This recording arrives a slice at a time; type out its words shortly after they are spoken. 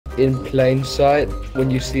in plain sight when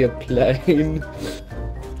you see a plane.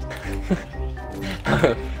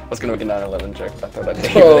 I was gonna make a 9/11 joke, but I thought I'd do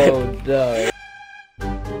Oh no.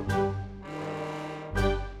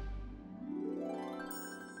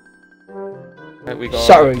 Right, we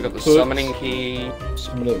Sorry, got the put- summoning key.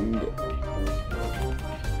 Summoning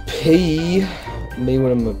P. Me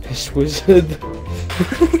when I'm a piss wizard.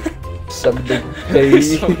 Summoning P.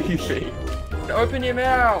 Summoning key. Open your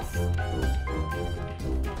mouth!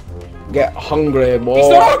 Get hungry, boy. He's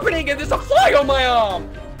not opening it! There's a fly on my arm!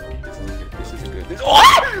 This isn't good.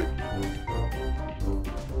 Oh!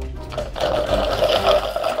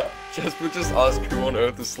 Just ask who on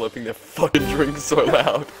earth is slurping their fucking drink so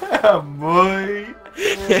loud. Oh boy.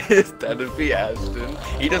 That'd be Ashton.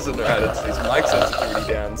 He doesn't know how to his mic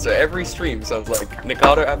sensitivity down, so every stream sounds like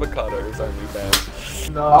Nikado Avocado is only bad.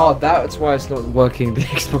 No. Oh, that's why it's not working. The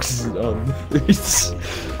Xbox isn't on.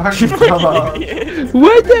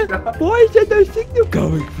 Why is there no signal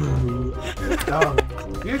going through?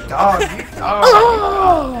 You dog.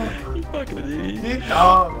 You fucking idiot. You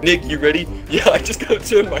dog. Nick, you ready? Yeah, I just gotta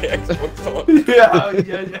turn my Xbox on. Yeah.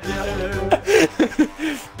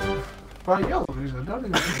 Bro, you're a loser, don't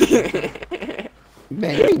even.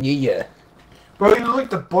 Man, yeah. Bro, you look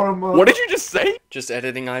the bottom of. What did you just say? Just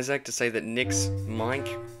editing Isaac to say that Nick's mic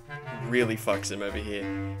really fucks him over here.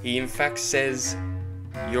 He in fact says,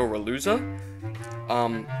 "You're a loser."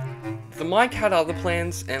 The mic had other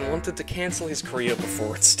plans and wanted to cancel his career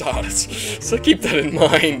before it started, so keep that in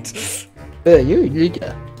mind. Yeah, you're a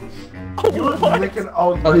loser. You look like an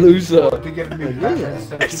old A loser. to get me back.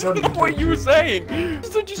 That's not what you were saying.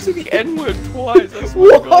 Did you say the N-word twice? I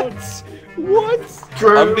swear to God. What?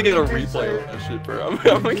 I'm gonna get a replay of that shit, bro. I'm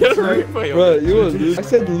gonna get a replay of Bro, it. you're a loser. I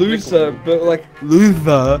said loser, but like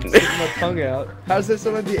loser. Sticking my tongue out. How does that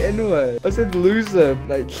sound like the N-word? I said loser.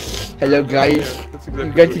 Like, hello guys. That's I'm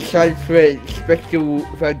exactly going to what sign for a special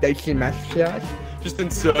foundation master class. Just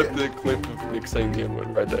insert the clip of Nick saying the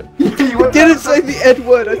N-word right there. I didn't say the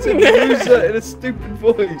N-word. I said loser in a stupid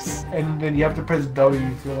voice. And then you have to press W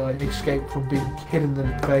to like escape from being hit in the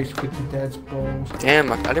face with your dad's balls.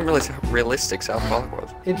 Damn, I didn't realize how realistic South Park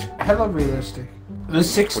was. It's hella realistic. There's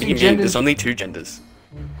 60 What do you mean? genders. There's only 2 genders.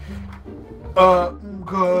 God,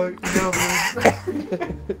 no.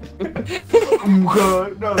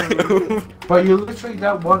 God, no. But you're literally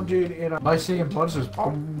that one dude in I See in Monsters. But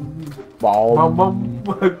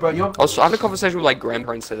you're. I had a conversation with like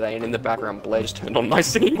grandparents today, and in the background, Blair just turned on My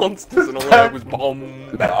Singing Monsters, and all I heard was bomb.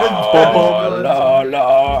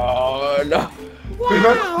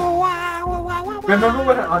 Remember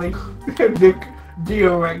when Annie Nick the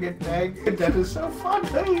orangutan? That is so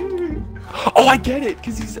funny. Oh, I get it,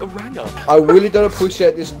 because he's a ranger. I really don't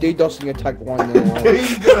appreciate this DDoSing attack one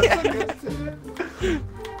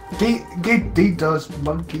He does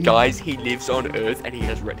monkey. Guys, he lives on Earth, and he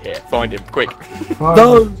has red hair. Find him, quick.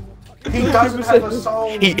 No! He doesn't have a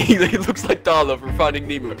soul. He looks like Darla from Finding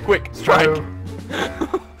Nemo. Quick, strike.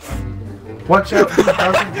 Watch out, he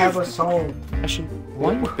doesn't have a soul. Ashton,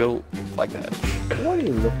 why are you built like that? Why do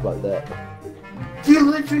you look like that?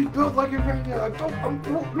 You literally built like a regular. I'm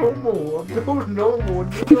built normal. I'm built normal.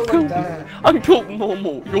 You're like that. I'm built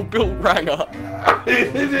normal. You're built ranger.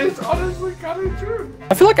 It is honestly kind of true.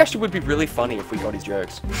 I feel like Ashton would be really funny if we got his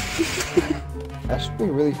jokes. That should be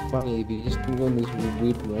really funny if you just been on these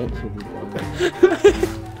weird rants every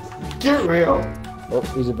time. Get real. Oh,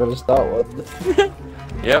 he's about to start one.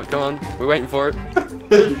 Yep, come on. We're waiting for it.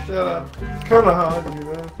 Shut up. It's kind of hard, you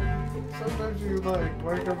know. Sometimes you like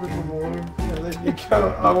wake up in the morning and then you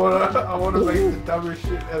can't. I wanna make the dumbest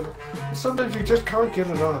shit ever. Sometimes you just can't get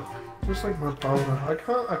it off. Just like my boner. I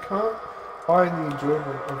can't find the enjoyment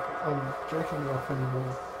of jerking off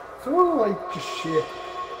anymore. So I wanna like just shit.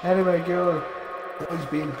 Anime girl always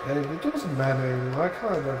being petted. It doesn't matter anymore. I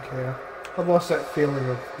don't care. I've lost that feeling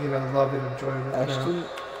of, you know, love and enjoyment now. Ashton,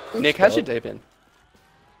 Nick, how's your day been?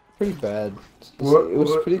 pretty bad. It What- was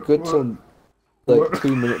what- pretty good what- till like what-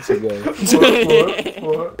 2 minutes ago.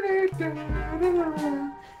 What?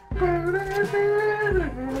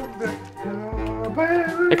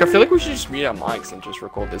 Nick, I feel like we should just mute our mics and just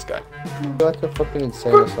record this guy. It's like a fucking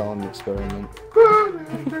insane asylum experiment.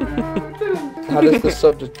 How does the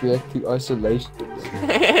subject react to isolation?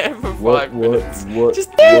 For 5 minutes. What? Just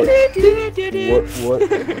What?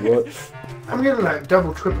 I'm getting like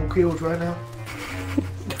double, triple kills right now.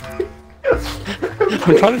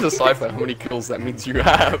 I'm trying to decipher how many kills that means you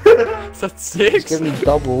have. Is that 6? Give me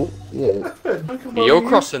double. Yeah. You're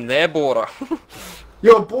crossing their border.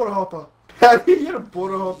 You're a border hopper. You're a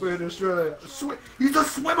border hopper in Australia. He's a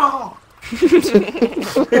swimmer.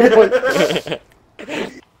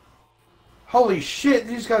 Holy shit,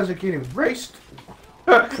 these guys are getting raced.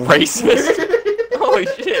 Racist? Holy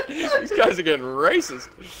shit, these guys are getting racist.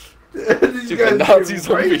 These Dude, guys the are Nazi getting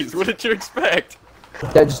zombies, racist. what did you expect?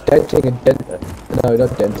 Just denting a dentist. No,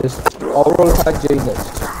 not dentist. Oral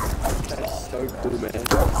hygienist. That's so cool, man.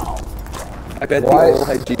 I bet Why- the oral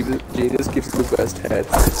hygienist gives the best head.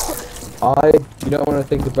 You don't want to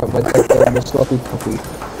think about my dad getting a sloppy puppy.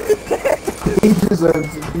 He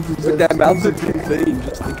deserves it. He deserves But that it. mouth's a big thing,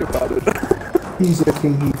 just think about it. He's a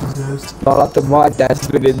king, he deserves it. Not after my dad's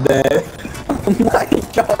been in there. Oh my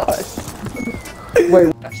gosh!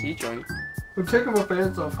 Wait, Actually, join. I'm taking my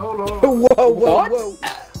pants off, hold on. whoa, whoa, What? whoa.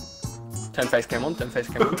 Turn face cam on, turn face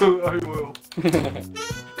cam on. I will.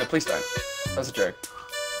 No, please don't. That's a joke.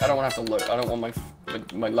 I don't want to have to look. I don't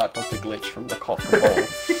want my laptop to glitch from the cough and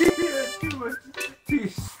bowl.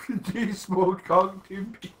 Too small cock, too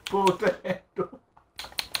big ball to handle.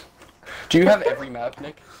 Do you have every map,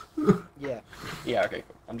 Nick? Yeah. Yeah, okay,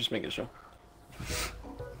 cool. I'm just making sure.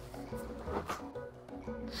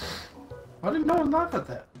 I didn't know I laughed at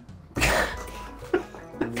that.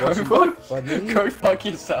 Go fuck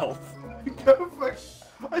yourself. Go fuck.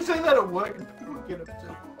 I say that at work and people get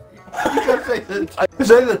upset. You gotta say that. I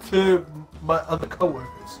say that to my other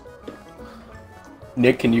coworkers.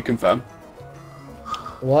 Nick, can you confirm?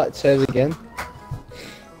 What? Say it again.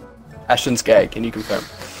 Ashton's gay, can you confirm?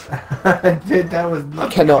 I did, that was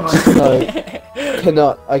not Cannot.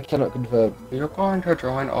 No. I cannot confirm. You're going to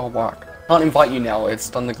join our work. Can't invite you now, it's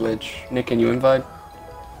done the glitch. Nick, can you invite?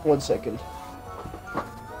 1 second.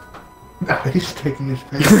 No, he's taking his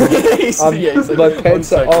pants. He's like, My 1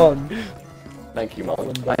 pants are second. on. Thank you,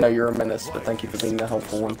 Mom. I know you're a menace, but thank you for being the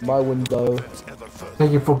helpful one. My window.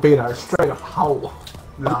 Thank you for being a straight up hoe.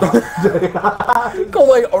 Nah. Call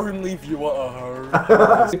my only viewer a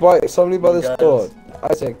hoe. Buy somebody by the Guys. store.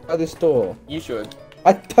 Isaac, by the store. You should.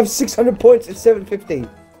 I have 600 points. It's 750.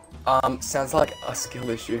 Sounds like a skill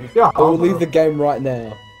issue. Yeah, I will leave the game right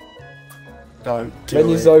now. Don't do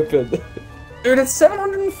Menu's it. open. Dude, it's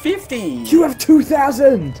 750! You have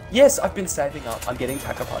 2,000. Yes, I've been saving up. I'm getting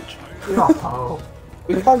Pack-a-Punch. Yeah, hoe.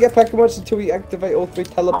 We can't get back much until we activate all 3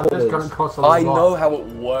 That's gonna teleporters. cost a lot. I know how it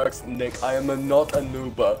works, Nick. I am not a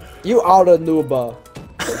noober. You are a nooba.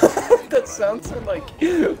 That sounds so like...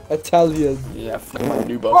 Italian. Yeah, flick my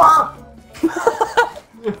noober. Ah!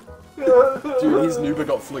 Dude, his noober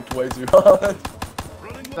got flicked way too hard.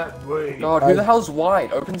 That way. God, who the hell's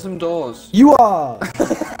white? Open some doors. You are.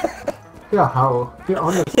 Yeah, hoe. Yeah,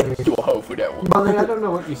 honestly. You a hoe for that one. Molly, I don't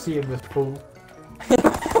know what you see in this pool.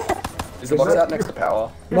 Is the box out next to power?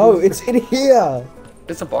 No, it's in here.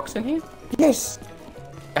 There's a box in here? Yes.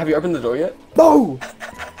 Have you opened the door yet? No.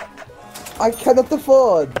 I cannot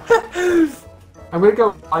afford. I'm gonna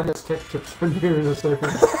go find this tip from here in a second.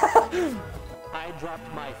 I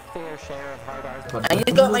dropped my fair share of hard art. I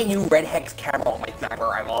just got my new Red Hex camera on my sniper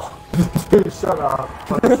rifle. Dude, shut up.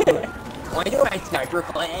 Why do I sniper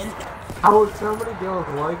clan? How would so many girls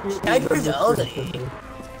like it? Sniper's only. Hey,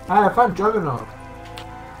 I found Juggernaut.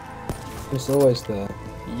 It's always there.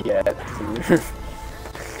 Yeah.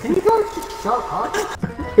 Can you guys just shut up?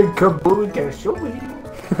 Kabooey can show me.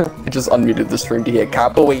 I just unmuted the stream to hear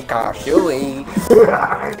Kapui Kashui.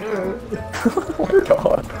 Oh my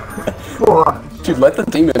god. What? Dude, let the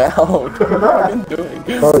demon out. What have you been doing?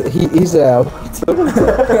 Oh, he's out.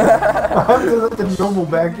 I have to let the normal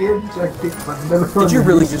back in so I can pick my Did you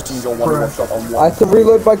really just use your one-more shot on I one? have to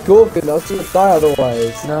reload my Gorgon. I was gonna die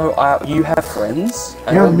otherwise. No, you have friends?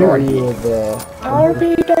 I Yeah, have no no, You idea. were there. I'll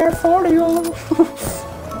be there for you.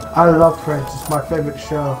 I love Friends. It's my favorite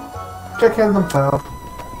show. Check in them, pal.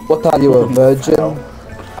 What are you, a virgin?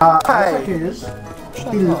 Isaac is.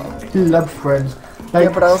 He loves Friends. Like,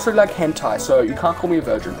 Yeah, but I also like hentai, so you can't call me a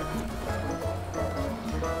virgin.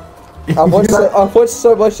 I've watched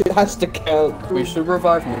so much it has to count. We should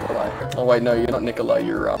revive Nikolai. Oh wait, no, you're not Nikolai,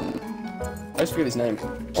 you're I always forget his name.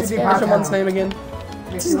 What's Chitty someone's Pata. name again?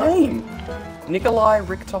 What's his name? Nikolai,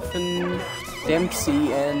 Richtofen,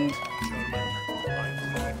 Dempsey, and...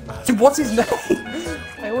 Dude, what's his name?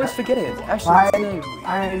 I always forget it. Actually, what's his name?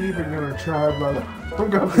 I ain't even gonna try, brother. I'm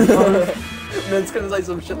gonna be honest. And then it's gonna say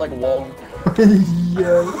some shit like Wong.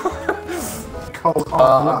 Yeah. Cold.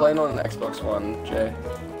 I'm playing on an Xbox One, Jay.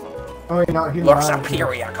 Oh, you're not. He Look lied.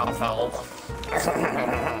 superior, Gothel.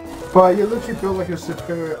 But you literally built like a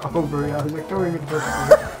superior ovary. I was like, don't even touch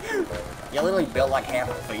You literally built like half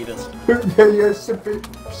a fetus. me. Yeah, you're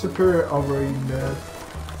superior ovary, man.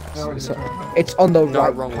 It's on the No,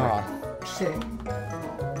 right wrong way. path. Shit.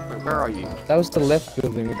 Wait, where are you? That was the left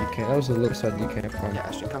building that you came. That was the left side you came from. Yeah,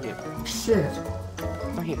 Ashton, come here. Shit.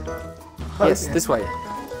 Come here. Yes, this way.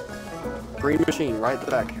 Green machine, right at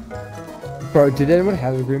the back. Bro, did anyone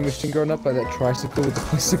have a green machine growing up, like that tricycle with the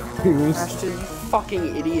plastic wheels? Ashton, you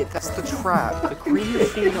fucking idiot. That's the trap. The green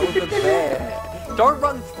machine over there. Don't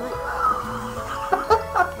run through.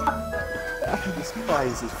 This guy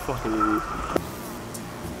is this fucking idiot.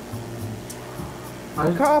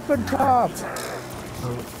 Carpenter!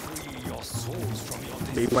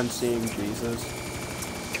 He went seeing Jesus.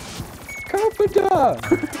 Carpenter!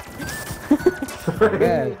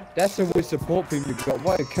 Man, that's some way support people got.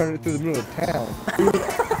 Why are you carrying it through the middle of town?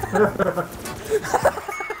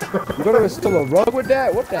 You gonna install a rug with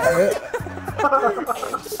that? What the hell?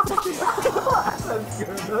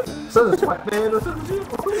 So the sweat man or something?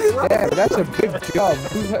 Yeah, that's a big job.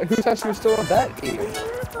 Who's actually installing that here?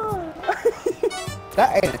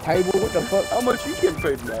 That ain't a table, what the fuck? How much you get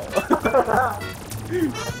paid now?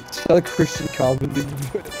 It's like Christian carpentry.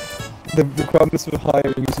 The requirements for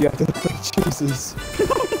hiring is you have to look like Jesus.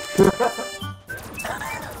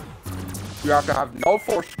 You have to have no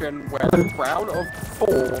foreskin, wear a crown of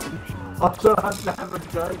thorns. Also have to have a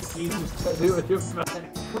giant Jesus tattoo on your back.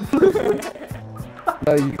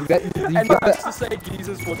 No, you got And that. that's to say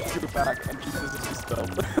Jesus wants you back and Jesus is his thumb.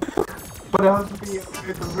 But it has to be in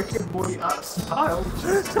the Rick and Morty art style.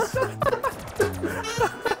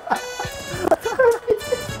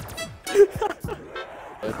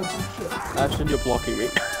 Ashton, you're blocking me.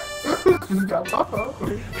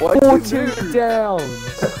 What 14 downs!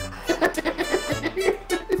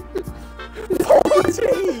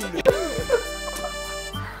 14!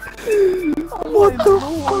 What the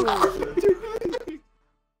fuck?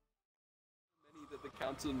 The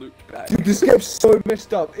council looked back. Dude, this game's so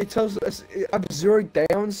messed up. It tells us I'm 0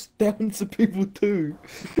 downs to people too.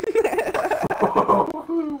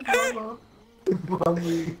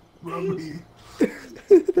 Mummy.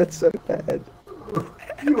 That's so bad.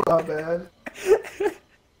 You are bad.